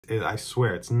I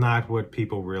swear, it's not what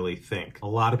people really think. A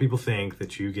lot of people think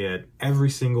that you get every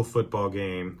single football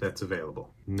game that's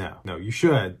available. No, you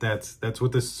should. That's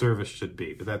what this service should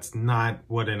be, but that's not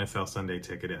what NFL Sunday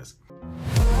Ticket is.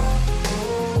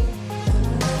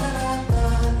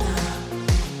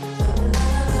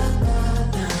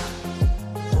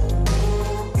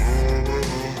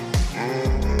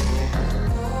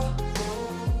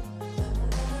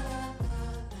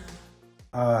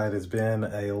 It has been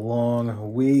a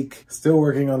long week, still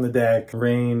working on the deck.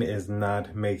 Rain is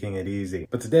not making it easy.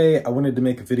 But today I wanted to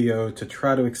make a video to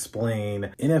try to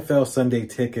explain NFL Sunday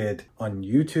Ticket on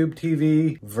YouTube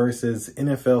TV versus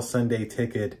NFL Sunday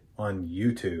Ticket on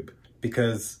YouTube.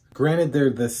 Because granted they're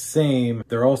the same,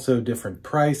 they're also different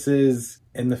prices,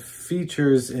 and the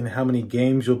features in how many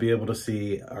games you'll be able to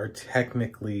see are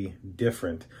technically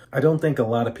different. I don't think a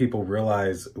lot of people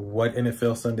realize what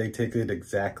NFL Sunday Ticket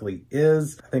exactly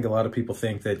is. I think a lot of people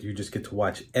think that you just get to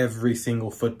watch every single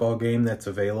football game that's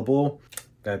available.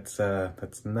 That's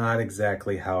not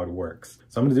exactly how it works.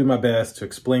 So I'm gonna do my best to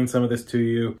explain some of this to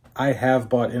you. I have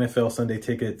bought NFL Sunday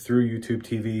Ticket through YouTube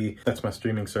TV. That's my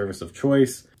streaming service of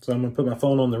choice. So I'm gonna put my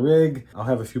phone on the rig. I'll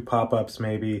have a few pop-ups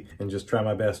maybe and just try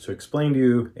my best to explain to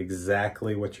you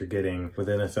exactly what you're getting with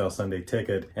NFL Sunday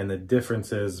Ticket and the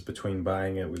differences between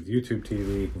buying it with YouTube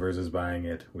TV versus buying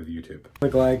it with YouTube.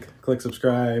 Click like, click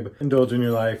subscribe, indulge in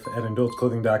your life at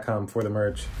indulgeclothing.com for the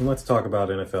merch. And let's talk about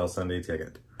NFL Sunday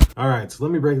Ticket. All right, so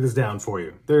let me break this down for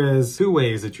you. There is two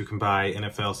ways that you can buy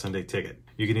NFL Sunday Ticket.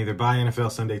 You can either buy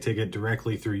NFL Sunday Ticket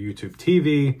directly through YouTube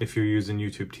TV if you're using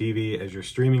YouTube TV as your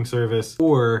streaming service,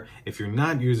 or if you're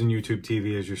not using YouTube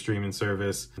TV as your streaming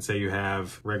service, and say you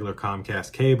have regular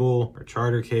Comcast cable or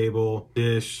Charter cable,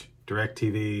 Dish,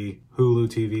 DirecTV, Hulu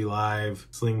TV Live,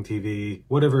 Sling TV,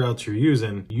 whatever else you're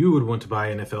using, you would want to buy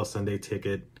NFL Sunday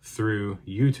Ticket through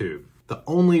YouTube. The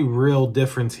only real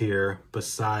difference here,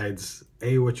 besides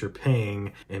A, what you're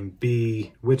paying, and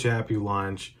B, which app you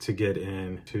launch to get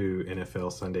into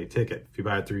NFL Sunday Ticket. If you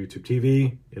buy it through YouTube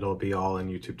TV, it'll be all in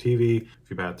YouTube TV. If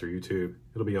you buy it through YouTube,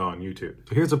 it'll be all on YouTube.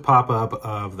 So here's a pop-up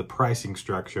of the pricing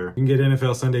structure. You can get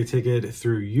NFL Sunday Ticket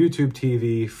through YouTube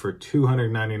TV for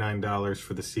 $299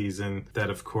 for the season. That,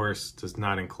 of course, does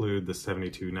not include the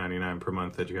 $72.99 per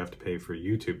month that you have to pay for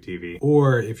YouTube TV.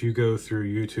 Or if you go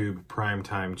through YouTube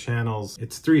primetime channels,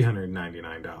 it's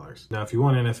 $399. Now, if you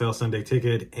want NFL Sunday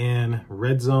Ticket and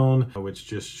Red Zone, which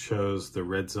just shows the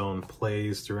Red Zone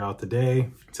plays throughout the day,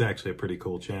 it's actually a pretty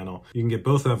cool channel. You can get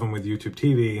both of them with YouTube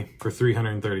TV for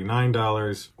 $339.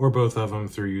 Or both of them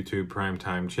through YouTube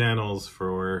primetime channels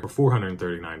for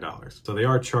 $439. So they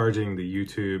are charging the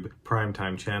YouTube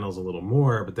primetime channels a little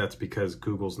more, but that's because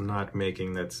Google's not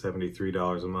making that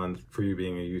 $73 a month for you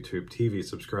being a YouTube TV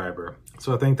subscriber.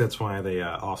 So I think that's why they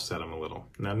offset them a little.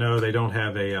 Now, no, they don't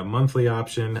have a monthly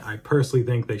option. I personally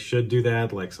think they should do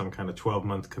that, like some kind of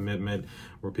 12-month commitment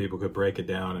where people could break it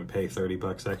down and pay 30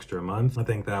 bucks extra a month. I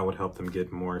think that would help them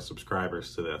get more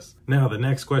subscribers to this. Now, the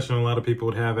next question a lot of people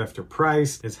would have after price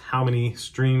is how many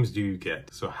streams do you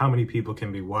get? So how many people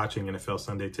can be watching NFL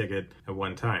Sunday Ticket at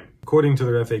one time? According to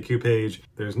their FAQ page,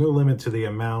 there's no limit to the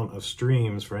amount of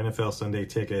streams for NFL Sunday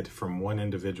Ticket from one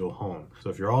individual home. So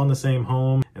if you're all in the same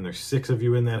home and there's 6 of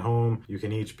you in that home, you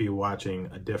can each be watching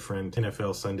a different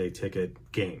NFL Sunday Ticket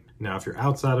game. Now, if you're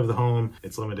outside of the home,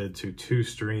 it's limited to 2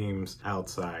 streams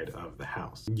outside of the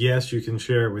house. Yes, you can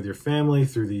share it with your family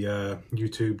through the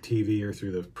YouTube TV or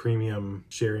through the premium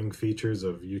sharing features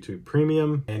of YouTube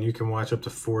Premium, and you can watch up to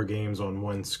 4 games on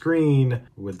one screen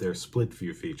with their split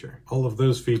view feature. All of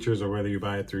those features are whether you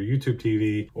buy it through YouTube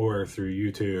TV or through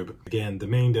YouTube. Again, the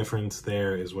main difference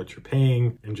there is what you're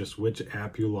paying and just which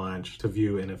app you launch to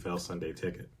view NFL Sunday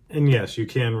Ticket. And yes, you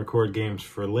can record games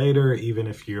for later, even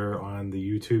if you're on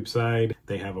the YouTube side.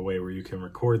 They have a way where you can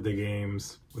record the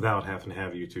games without having to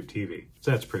have YouTube TV.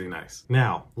 So that's pretty nice.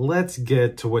 Now, let's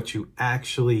get to what you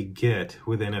actually get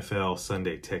with NFL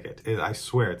Sunday Ticket. I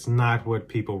swear, it's not what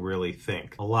people really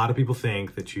think. A lot of people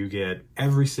think that you get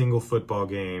every single football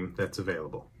game that's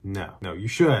available. No, you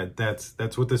should.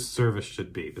 That's what this service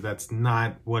should be, but that's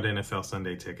not what NFL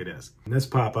Sunday Ticket is. In this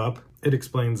pop-up, it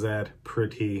explains that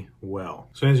pretty well.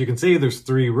 So as you can see, there's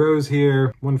 3 rows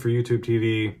here, one for YouTube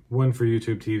TV, one for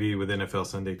YouTube TV with NFL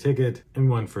Sunday Ticket, and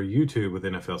one for YouTube with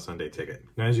NFL Sunday Ticket.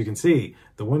 Now, as you can see,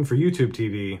 the one for YouTube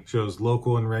TV shows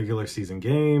local and regular season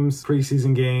games,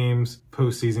 preseason games,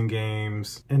 postseason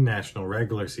games, and national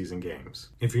regular season games.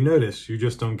 If you notice, you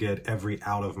just don't get every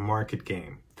out-of-market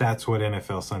game. That's what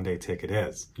NFL Sunday Ticket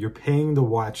is. You're paying to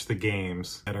watch the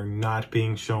games that are not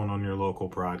being shown on your local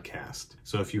broadcast.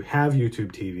 So if you have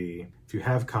YouTube TV, if you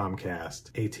have Comcast,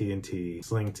 AT&T,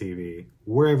 Sling TV,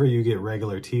 wherever you get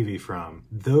regular TV from,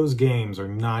 those games are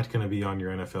not going to be on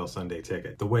your NFL Sunday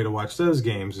Ticket. The way to watch those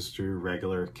games is through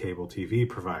regular cable TV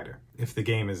provider. If the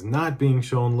game is not being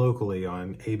shown locally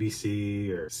on ABC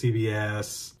or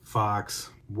CBS, Fox,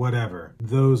 whatever,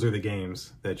 those are the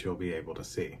games that you'll be able to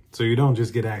see. So you don't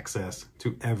just get access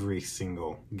to every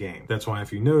single game. That's why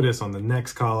if you notice on the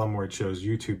next column where it shows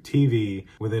YouTube TV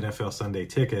with NFL Sunday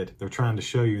Ticket, they're trying to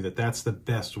show you that that's the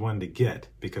best one to get,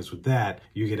 because with that,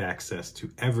 you get access to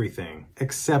everything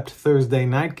except Thursday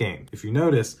night games. If you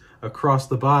notice, across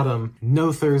the bottom,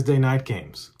 no Thursday night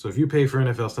games. So if you pay for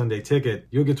NFL Sunday Ticket,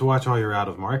 you'll get to watch all your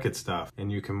out-of-market stuff,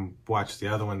 and you can watch the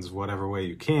other ones whatever way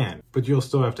you can, but you'll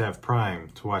still have to have Prime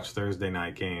to watch Thursday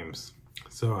night games.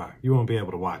 So you won't be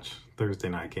able to watch Thursday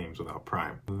night games without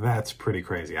Prime. That's pretty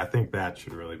crazy. I think that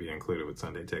should really be included with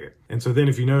Sunday Ticket. And so then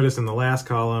if you notice in the last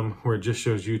column where it just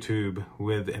shows YouTube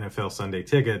with NFL Sunday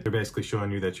Ticket, they're basically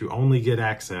showing you that you only get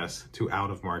access to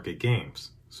out-of-market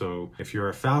games. So if you're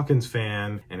a Falcons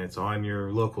fan and it's on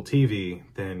your local TV,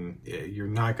 then you're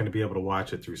not going to be able to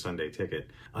watch it through Sunday Ticket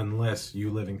unless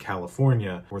you live in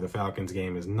California where the Falcons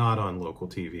game is not on local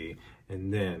TV,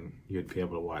 and then you'd be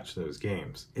able to watch those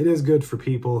games. It is good for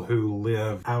people who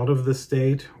live out of the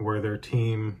state where their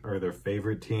team or their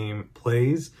favorite team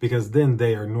plays, because then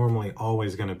they are normally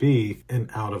always going to be an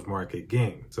out-of-market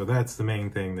game. So that's the main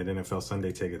thing that NFL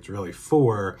Sunday Ticket's really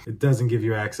for. It doesn't give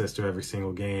you access to every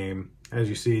single game. As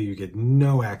you see, you get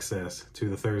no access to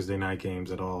the Thursday night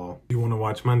games at all. You want to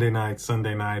watch Monday night,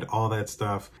 Sunday night, all that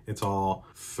stuff, it's all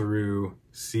through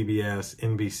CBS,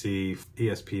 NBC,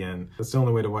 ESPN. That's the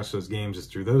only way to watch those games is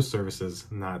through those services,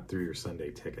 not through your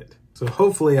Sunday Ticket. So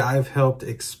hopefully I've helped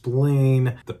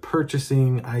explain the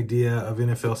purchasing idea of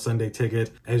NFL Sunday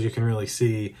Ticket, as you can really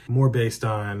see, more based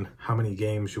on how many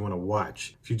games you want to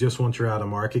watch. If you just want your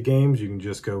out-of-market games, you can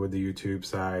just go with the YouTube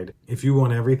side. If you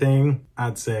want everything,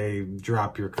 I'd say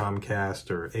drop your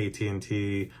Comcast or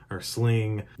AT&T or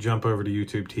Sling, jump over to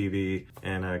YouTube TV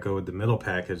and go with the middle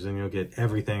package, and you'll get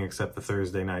everything except the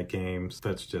Thursday night games.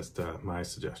 That's just my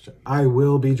suggestion. I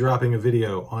will be dropping a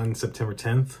video on September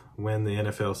 10th when the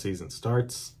NFL season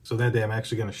starts. So that day I'm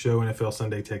actually going to show NFL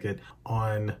Sunday Ticket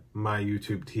on my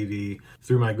YouTube TV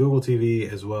through my Google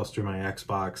TV as well as through my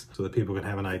Xbox, so that people can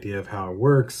have an idea of how it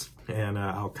works. And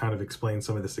I'll kind of explain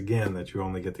some of this again, that you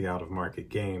only get the out-of-market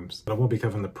games. But I won't be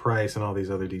covering the price and all these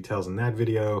other details in that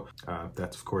video.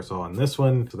 That's of course all in this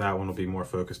one. So that one will be more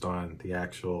focused on the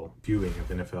actual viewing of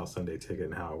NFL Sunday Ticket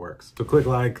and how it works. So click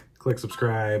like, click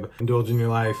subscribe, indulge in your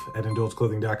life at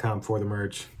indulgeclothing.com for the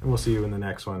merch. And we'll see you in the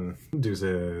next one.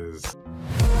 Deuces.